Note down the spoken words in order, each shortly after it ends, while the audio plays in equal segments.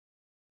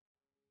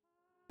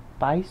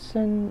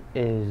Bison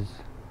is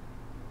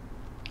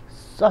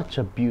such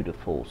a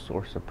beautiful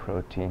source of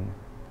protein.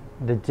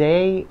 The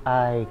day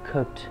I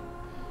cooked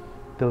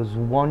those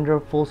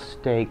wonderful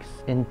steaks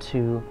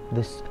into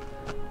this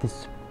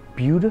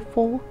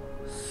beautiful,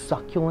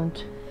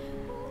 succulent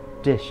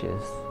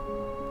dishes,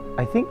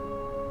 I think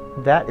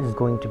that is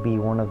going to be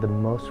one of the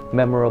most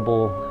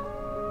memorable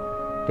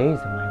days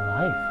of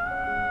my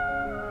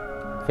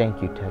life. Thank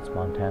you, Ted's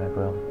Montana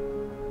Grill.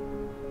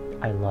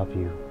 I love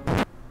you.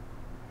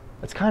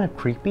 It's kind of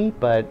creepy,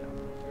 but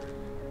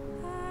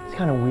it's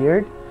kind of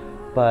weird,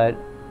 but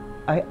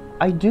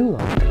I do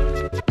love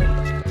it.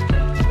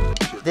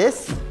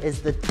 This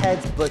is the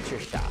Ted's Butcher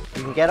Shop.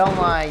 You can get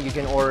online, you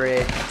can order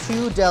it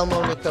 2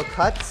 Delmonico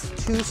cuts,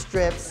 2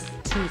 strips,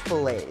 2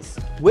 fillets.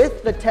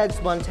 With the Ted's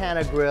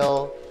Montana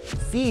Grill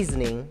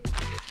seasoning,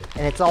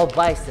 and it's all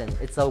bison.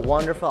 It's a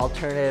wonderful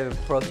alternative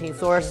protein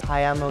source.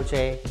 Hi, I'm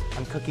OJ.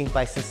 I'm cooking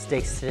bison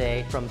steaks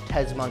today from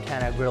Ted's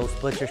Montana Grill's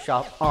Butcher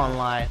Shop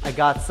online. I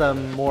got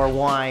some more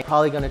wine,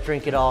 probably gonna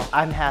drink it all.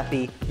 I'm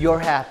happy, you're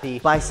happy.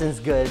 Bison's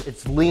good,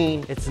 it's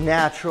lean, it's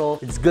natural,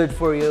 it's good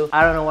for you.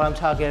 I don't know what I'm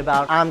talking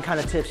about. I'm kind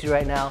of tipsy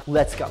right now.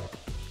 Let's go.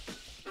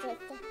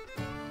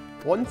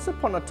 Once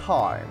upon a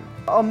time,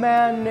 a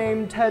man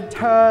named Ted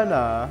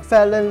Turner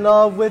fell in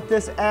love with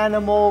this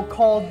animal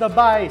called the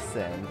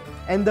bison.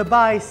 And the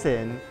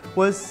bison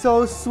was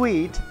so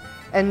sweet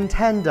and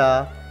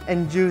tender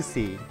and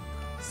juicy.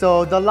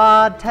 So the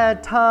lad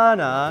Ted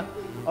Turner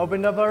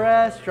opened up a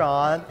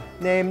restaurant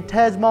named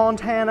Ted's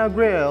Montana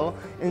Grill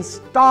and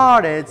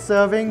started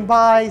serving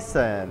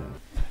bison.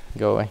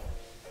 Go away.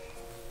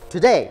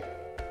 Today,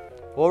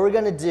 what we're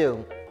gonna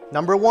do,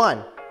 number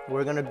 1,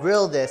 we're gonna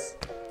grill this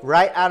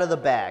right out of the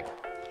bag.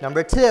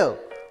 Number 2,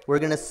 we're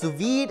gonna sous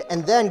vide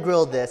and then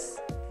grill this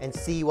and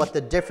see what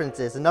the difference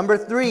is. And number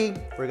 3,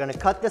 we're gonna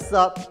cut this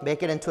up,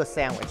 make it into a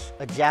sandwich,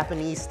 a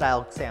Japanese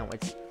style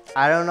sandwich.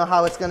 I don't know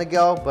how it's gonna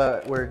go,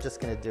 but we're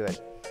just gonna do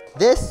it.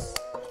 This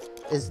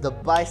is the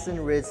Bison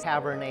Ridge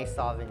Cabernet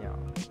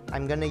Sauvignon.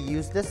 I'm gonna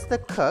use this to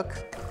cook.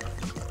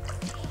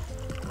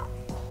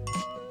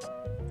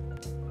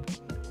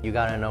 You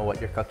gotta know what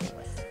you're cooking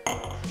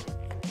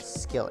with.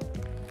 Skillet.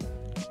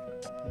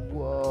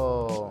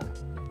 Whoa.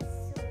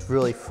 It's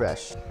really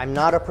fresh. I'm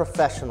not a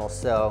professional,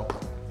 so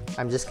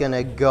I'm just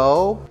gonna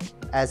go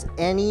as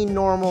any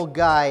normal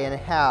guy in a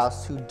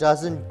house who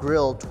doesn't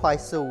grill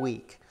twice a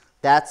week.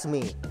 That's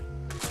me.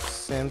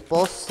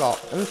 Simple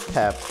salt and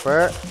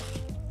pepper.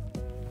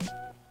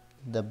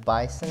 The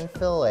bison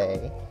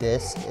fillet.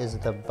 This is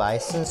the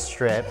bison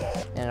strip.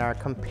 And our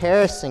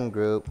comparison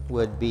group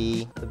would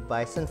be the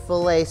bison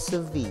fillet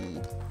sous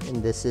vide.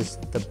 And this is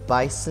the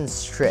bison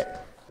strip.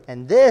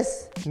 And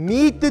this,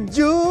 meat the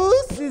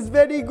juice, is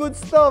very good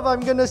stuff. I'm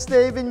gonna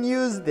save and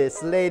use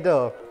this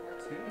later.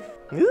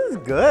 This is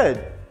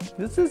good.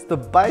 This is the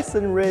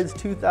Bison Ridge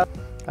 2000.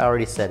 I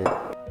already said it.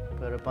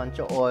 Put a bunch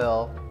of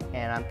oil,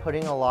 and I'm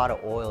putting a lot of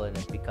oil in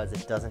it because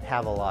it doesn't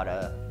have a lot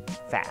of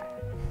fat.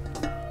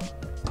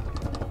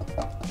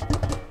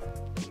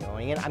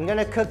 Going in. I'm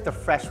gonna cook the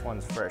fresh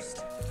ones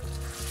first.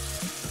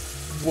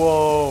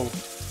 Whoa.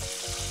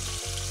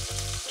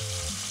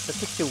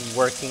 Look at you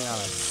working on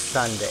a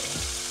Sunday.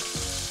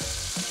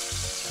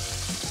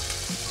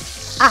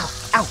 Ow,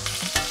 ow.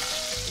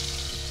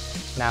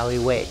 Now we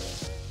wait.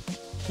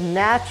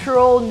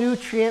 Natural,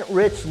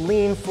 nutrient-rich,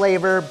 lean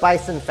flavor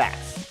bison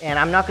fats. And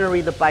I'm not gonna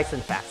read the bison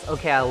facts.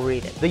 Okay, I'll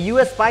read it. The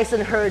US bison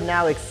herd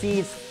now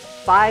exceeds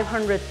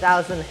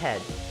 500,000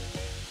 head.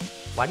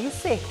 Why do you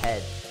say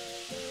head?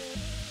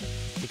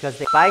 Because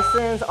the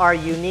bisons are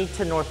unique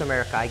to North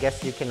America. I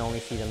guess you can only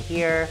see them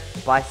here.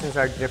 Bisons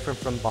are different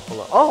from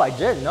buffalo. Oh, I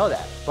didn't know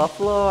that.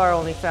 Buffalo are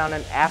only found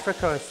in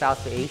Africa and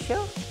South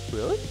Asia?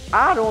 Really?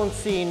 I don't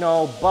see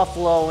no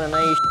buffalo in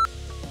Asia.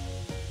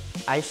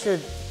 I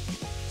should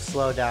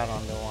slow down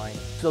on the wine.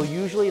 So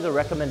usually the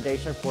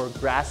recommendation for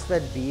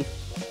grass-fed beef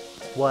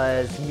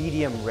was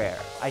medium rare.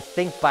 I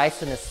think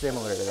bison is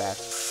similar to that.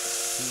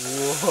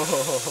 Whoa.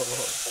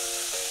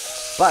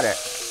 Butter.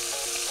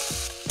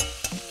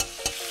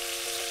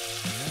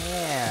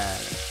 Man.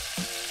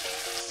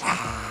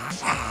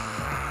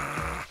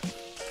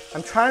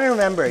 I'm trying to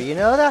remember, you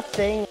know that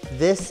thing?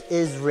 This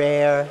is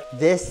rare,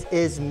 this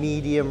is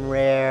medium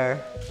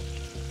rare.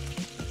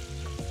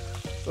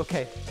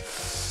 Okay.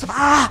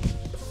 Ah!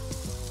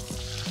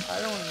 I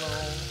don't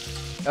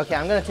know. Okay,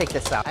 I'm gonna take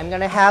this out. I'm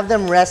gonna have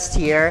them rest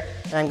here,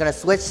 and I'm gonna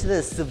switch to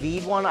the sous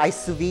vide one. I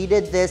sous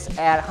vided this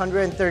at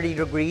 130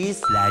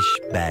 degrees.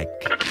 Flashback.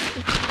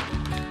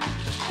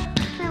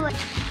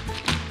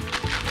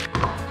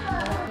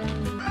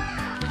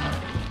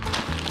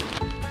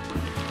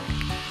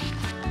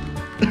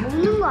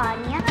 먹는 거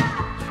아니야?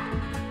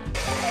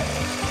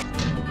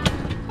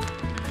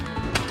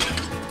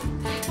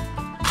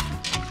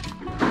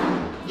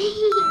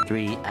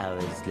 3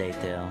 hours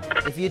later.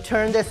 If you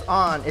turn this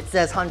on, it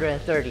says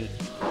 130.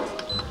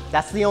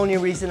 That's the only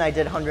reason I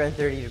did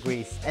 130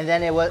 degrees. And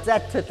then it was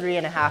set to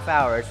 3.5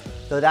 hours.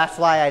 So that's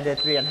why I did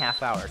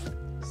 3.5 hours.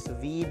 Sous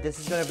vide, this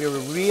is gonna be a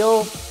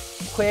real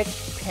quick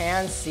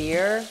pan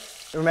sear.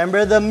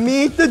 Remember the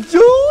meat, the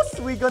juice?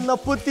 We're gonna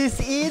put this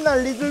in a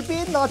little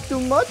bit, not too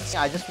much.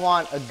 I just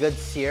want a good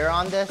sear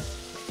on this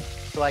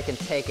so I can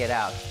take it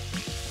out.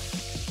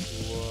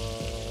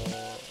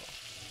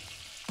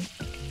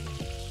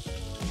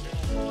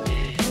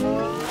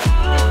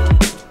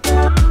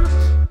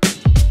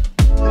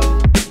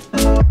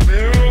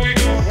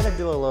 I'm gonna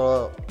do a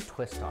little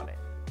twist on it.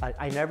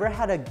 I never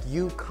had a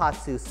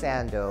katsu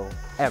sando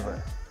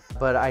ever,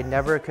 but I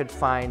never could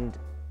find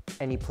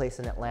any place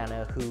in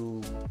Atlanta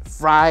who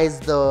fries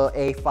the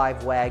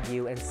A5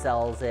 Wagyu and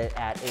sells it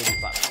at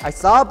 80 bucks. I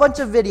saw a bunch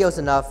of videos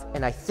enough,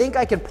 and I think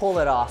I can pull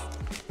it off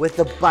with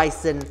the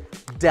Bison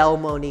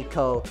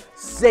Delmonico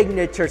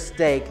signature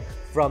steak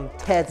from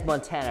Ted's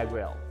Montana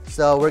Grill.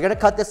 So we're gonna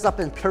cut this up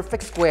in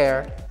perfect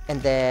square,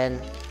 and then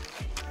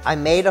I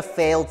made a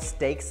failed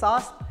steak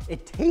sauce.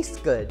 It tastes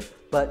good,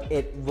 but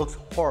it looks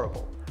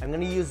horrible. I'm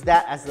gonna use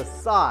that as the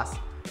sauce,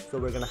 so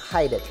we're gonna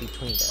hide it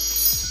between them.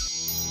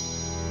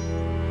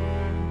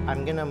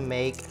 I'm gonna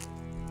make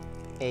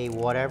a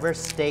whatever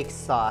steak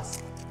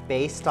sauce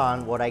based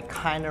on what I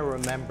kind of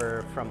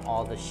remember from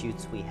all the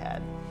shoots we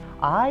had.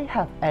 I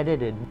have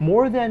edited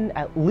more than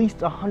at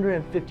least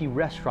 150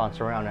 restaurants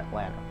around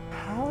Atlanta.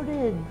 How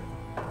did...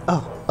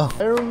 Oh,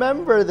 I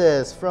remember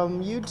this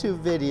from YouTube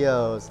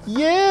videos.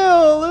 Yeah,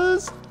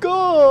 let's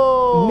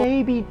go!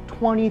 Maybe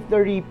 20,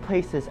 30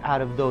 places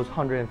out of those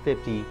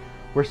 150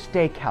 were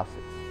steakhouses.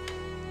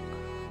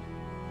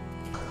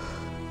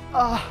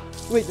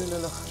 Wait,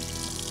 no.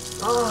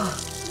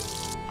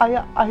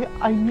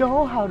 I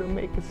know how to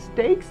make a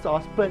steak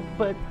sauce, but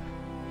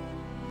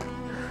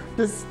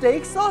Does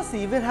steak sauce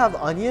even have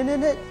onion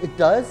in it? It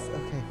does?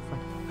 Okay, fine.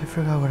 I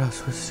forgot what I was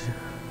supposed to do.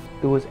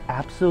 it was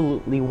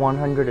absolutely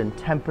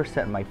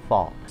 110% my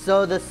fault.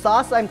 So the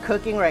sauce I'm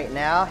cooking right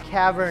now,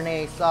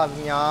 Cabernet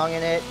Sauvignon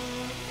in it,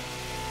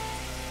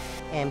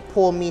 and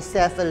pour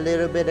myself a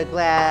little bit of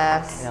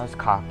glass. And I was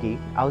cocky,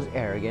 I was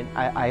arrogant,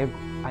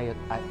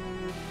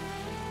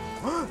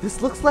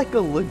 This looks like a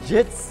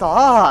legit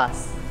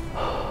sauce.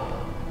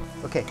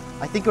 Okay,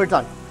 I think we're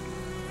done.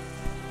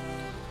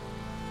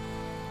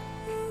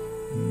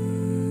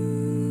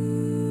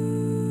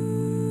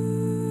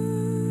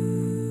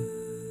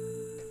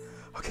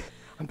 Okay,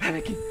 I'm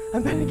panicking.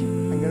 I'm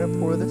gonna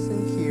pour this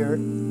in here.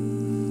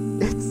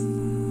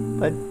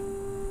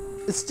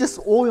 It's just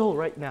oil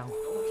right now.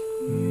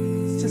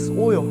 It's just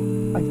oil.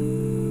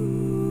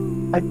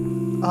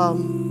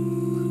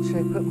 Should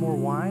I put more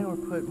wine or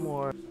put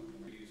more?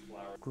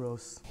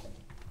 Gross.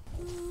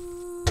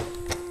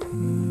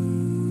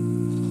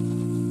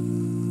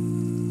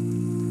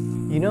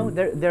 You know,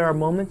 there are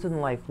moments in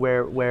life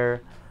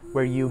where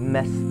you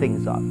mess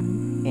things up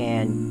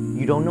and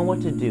you don't know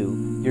what to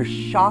do. You're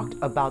shocked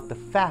about the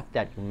fact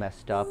that you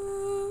messed up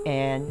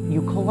and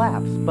you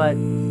collapse, but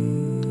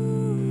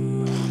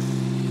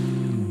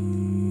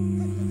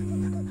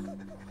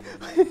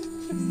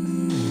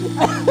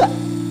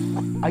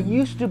I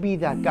used to be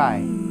that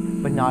guy,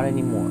 but not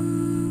anymore.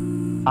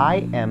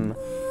 I am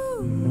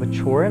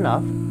mature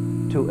enough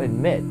to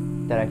admit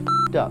that I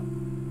f***ed up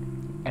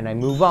and I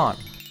move on.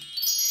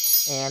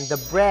 And the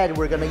bread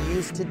we're gonna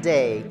use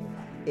today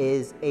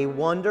is a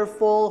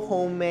wonderful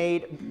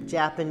homemade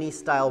Japanese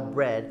style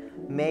bread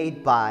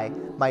made by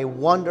my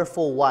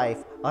wonderful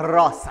wife,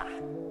 Rosa.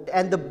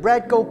 And the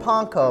bread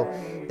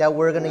gopanko that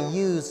we're gonna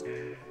use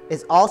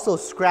is also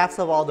scraps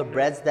of all the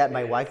breads that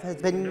my wife has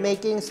been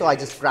making, so I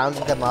just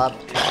grounded them up.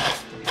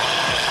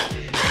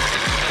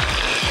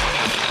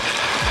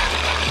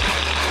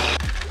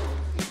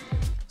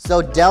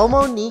 So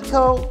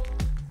Delmonico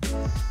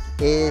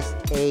is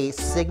a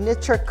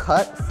signature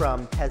cut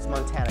from Ted's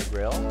Montana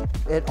Grill.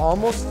 It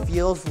almost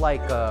feels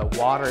like a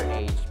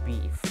water-aged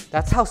beef.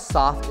 That's how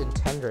soft and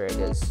tender it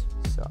is.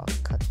 So I'll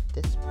cut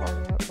this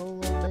part out a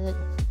little bit.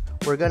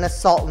 We're gonna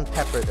salt and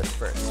pepper this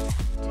first.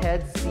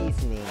 Ted's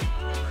seasoning,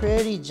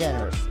 pretty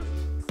generous.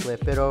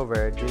 Flip it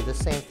over, do the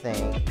same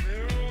thing.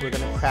 We're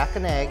gonna crack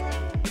an egg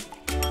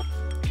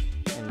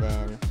and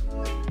then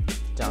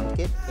dunk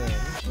it in.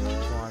 We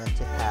want it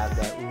to have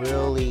that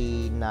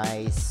really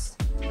nice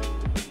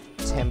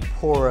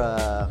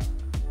tempura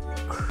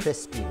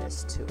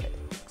crispiness to it.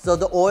 So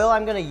the oil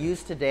I'm gonna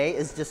use today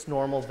is just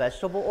normal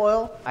vegetable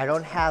oil. I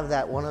don't have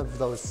that one of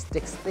those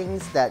sticks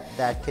things that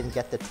can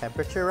get the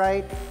temperature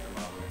right.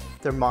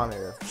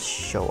 Thermometer.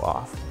 Show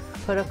off.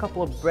 Put a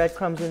couple of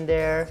breadcrumbs in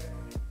there.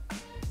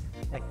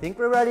 I think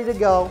we're ready to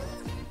go.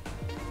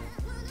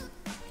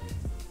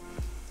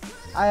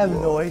 I have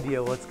no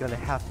idea what's gonna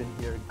happen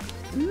here.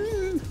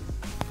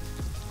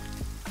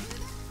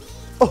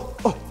 Oh.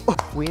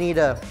 We need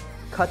to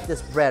cut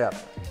this bread up.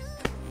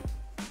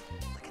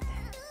 Look at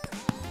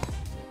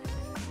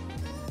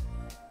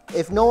that.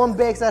 If no one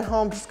bakes at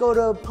home, just go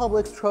to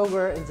Publix,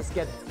 Kroger, and just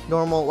get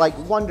normal, like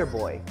Wonder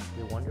Boy.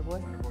 You Wonder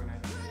Boy?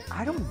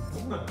 I don't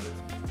know.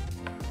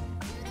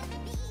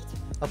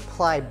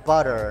 Apply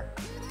butter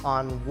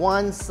on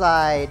one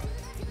side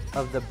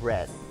of the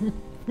bread.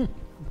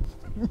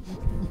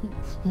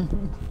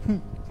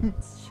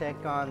 Let's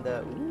check on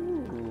the,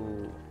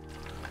 ooh.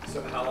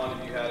 So how long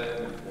have you had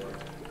it in for?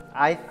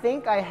 I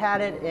think I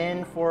had it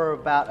in for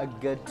about a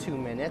good 2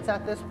 minutes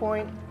at this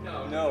point.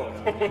 No.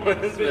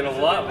 It's been a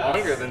lot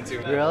longer than 2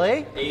 minutes.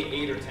 Really?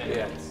 8 or 10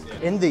 minutes.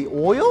 Yeah. In the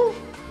oil?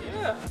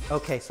 Yeah.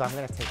 Okay, so I'm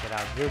gonna take it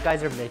out. You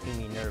guys are making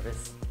me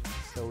nervous.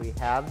 So we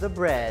have the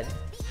bread.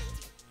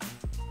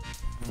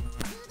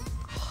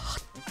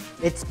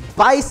 It's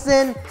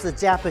bison. It's a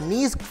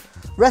Japanese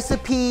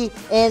recipe,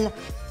 and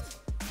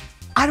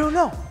I don't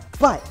know,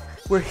 but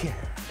we're here.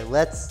 Okay,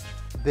 let's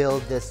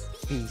build this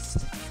beast.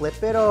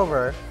 Flip it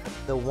over.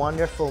 The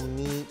wonderful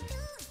meat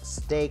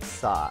steak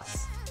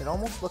sauce. It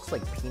almost looks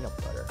like peanut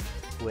butter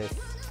with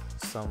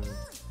some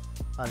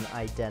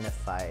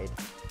unidentified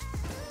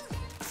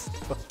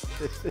stuff.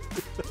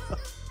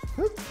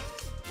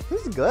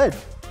 This is good.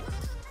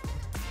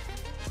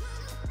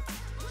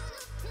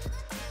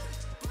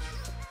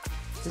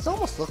 This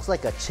almost looks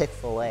like a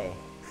Chick-fil-A.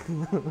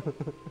 No?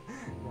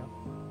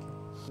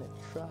 Okay.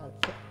 Let's try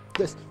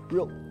this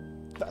real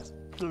fast.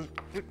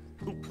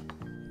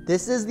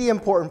 This is the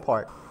important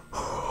part.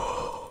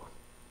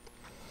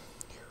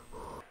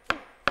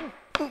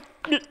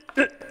 I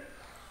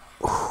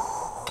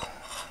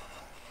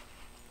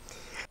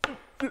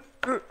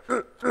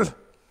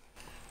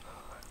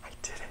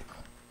did it.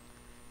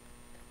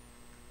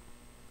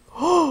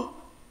 Whoa!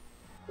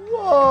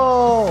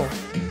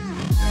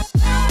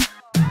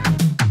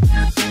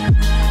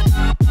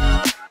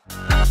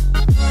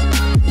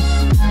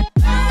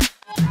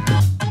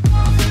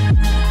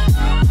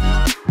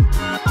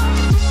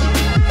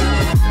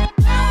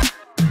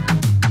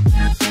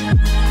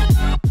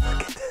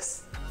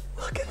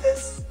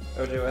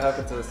 OJ, what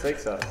happened to the steak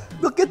sauce?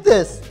 Look at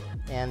this.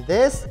 And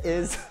this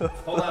is...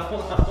 Hold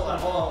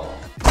on.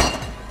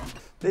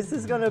 This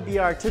is gonna be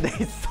our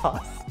today's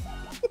sauce.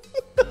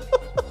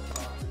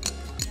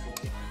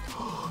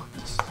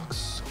 This looks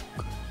so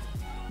good.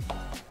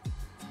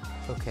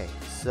 Okay,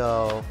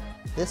 so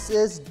this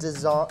is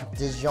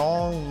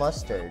Dijon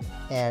mustard,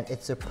 and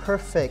it's a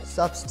perfect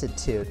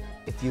substitute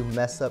if you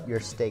mess up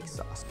your steak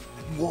sauce.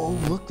 Whoa,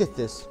 look at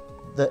this.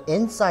 The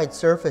inside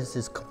surface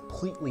is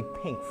completely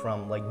pink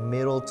from like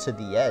middle to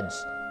the edge.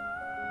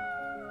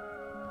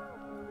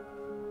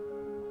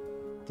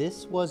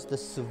 This was the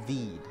sous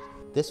vide.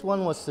 This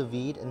one was sous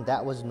vide and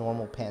that was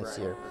normal pan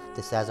sear.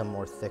 This has a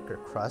more thicker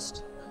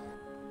crust.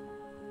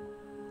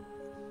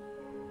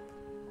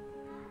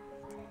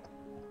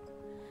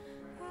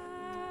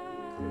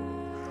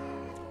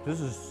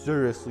 This is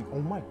seriously,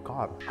 oh my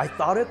God. I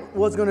thought it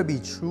was gonna be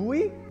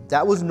chewy.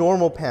 That was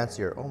normal pan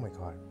sear, oh my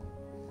God.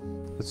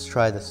 Let's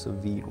try the sous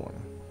vide one.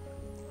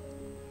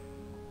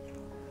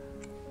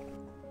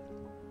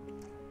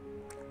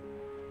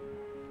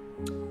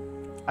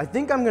 I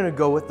think I'm gonna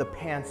go with the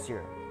pan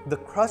sear. The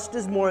crust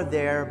is more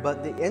there,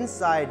 but the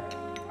inside,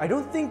 I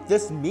don't think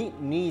this meat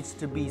needs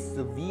to be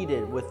sous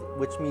vide'd,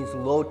 which means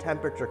low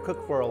temperature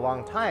cooked for a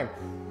long time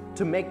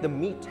to make the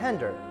meat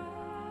tender.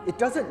 It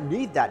doesn't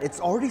need that.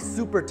 It's already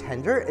super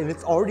tender and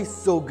it's already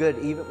so good,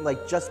 even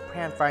like just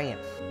pan frying it.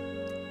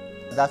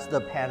 That's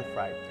the pan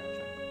fried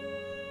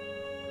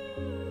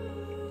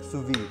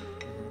sous vide.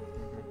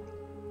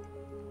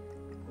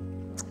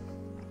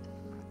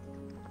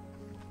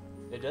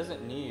 It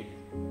doesn't need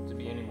to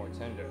be any more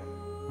tender.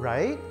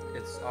 Right?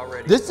 It's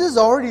already... This is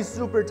already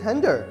super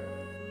tender.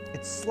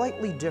 It's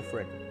slightly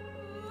different,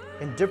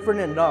 and different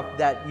enough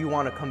that you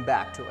want to come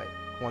back to it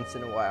once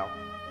in a while.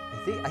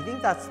 I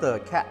think that's the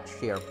catch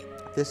here.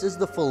 This is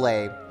the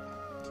fillet.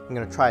 I'm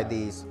gonna try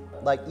these.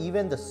 Like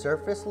even the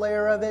surface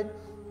layer of it,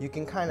 you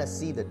can kind of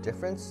see the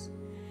difference.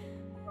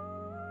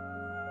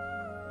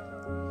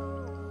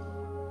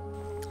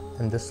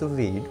 And the sous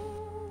vide.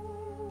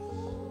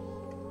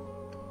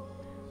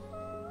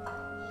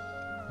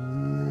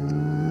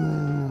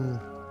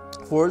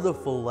 For the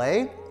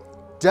fillet,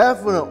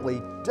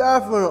 definitely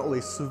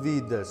sous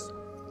vide this.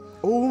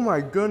 Oh my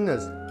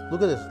goodness.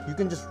 Look at this. You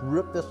can just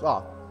rip this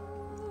off.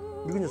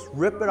 You can just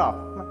rip it off.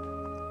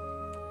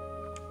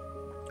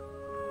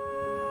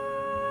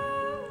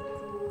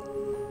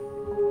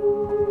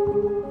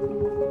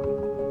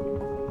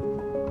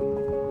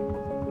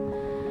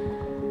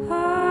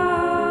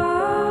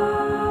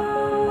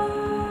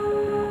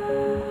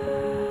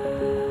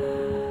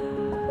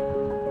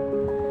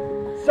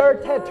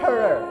 Sir Ted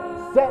Turner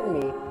sent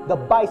me the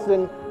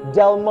Bison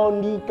Del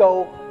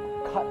Monico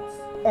cuts.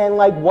 And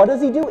like, what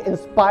does he do?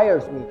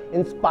 Inspires me.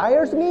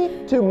 Inspires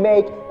me to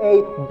make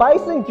a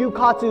Bison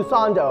katsu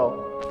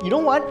sando. You know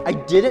what? I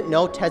didn't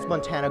know Ted's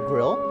Montana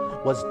Grill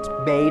was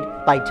made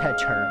by Ted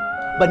Turner.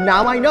 But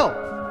now I know.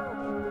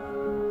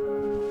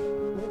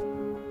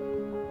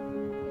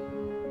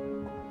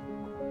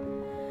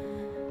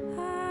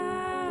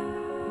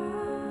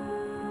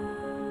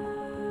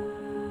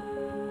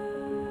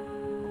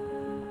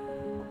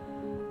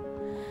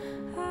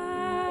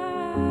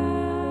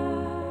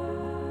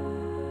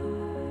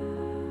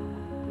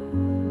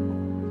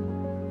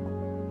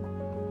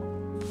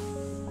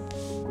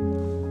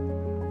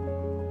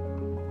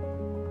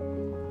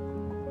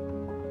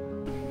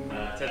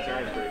 Ted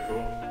Turner's pretty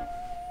cool.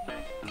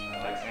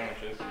 I like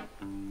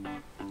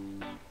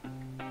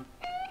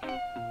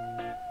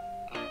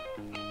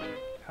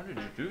How did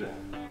you do that?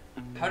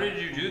 How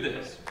did you do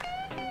this?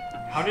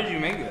 How did you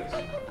make this?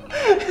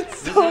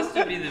 This has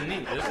to be the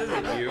meat. This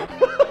isn't you.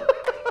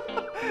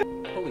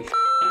 Holy sh**.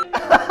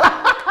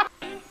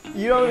 You Can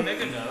we don't...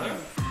 make another?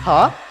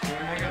 Huh? Can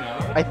we make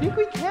another? I think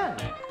we can.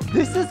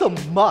 This is a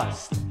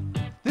must.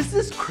 This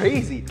is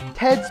crazy.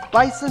 Ted's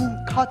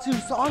Bison Katsu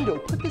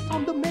Sando. Put this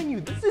on the menu.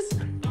 This is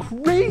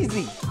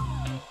crazy.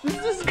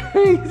 This is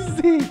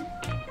crazy.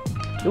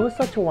 It was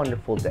such a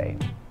wonderful day.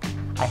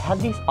 I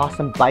had these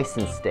awesome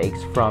bison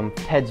steaks from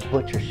Ted's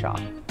Butcher Shoppe,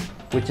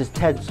 which is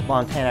Ted's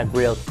Montana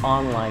Grill's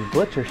online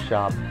butcher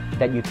shop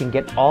that you can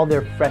get all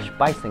their fresh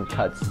bison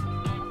cuts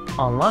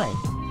online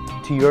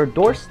to your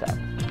doorstep.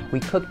 We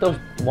cooked those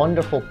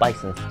wonderful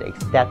bison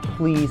steaks that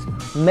please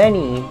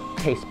many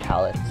taste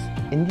palates.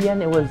 In the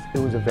end, it was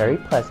a very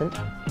pleasant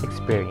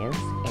experience,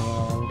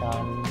 and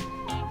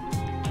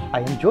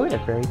I enjoyed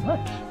it very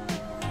much.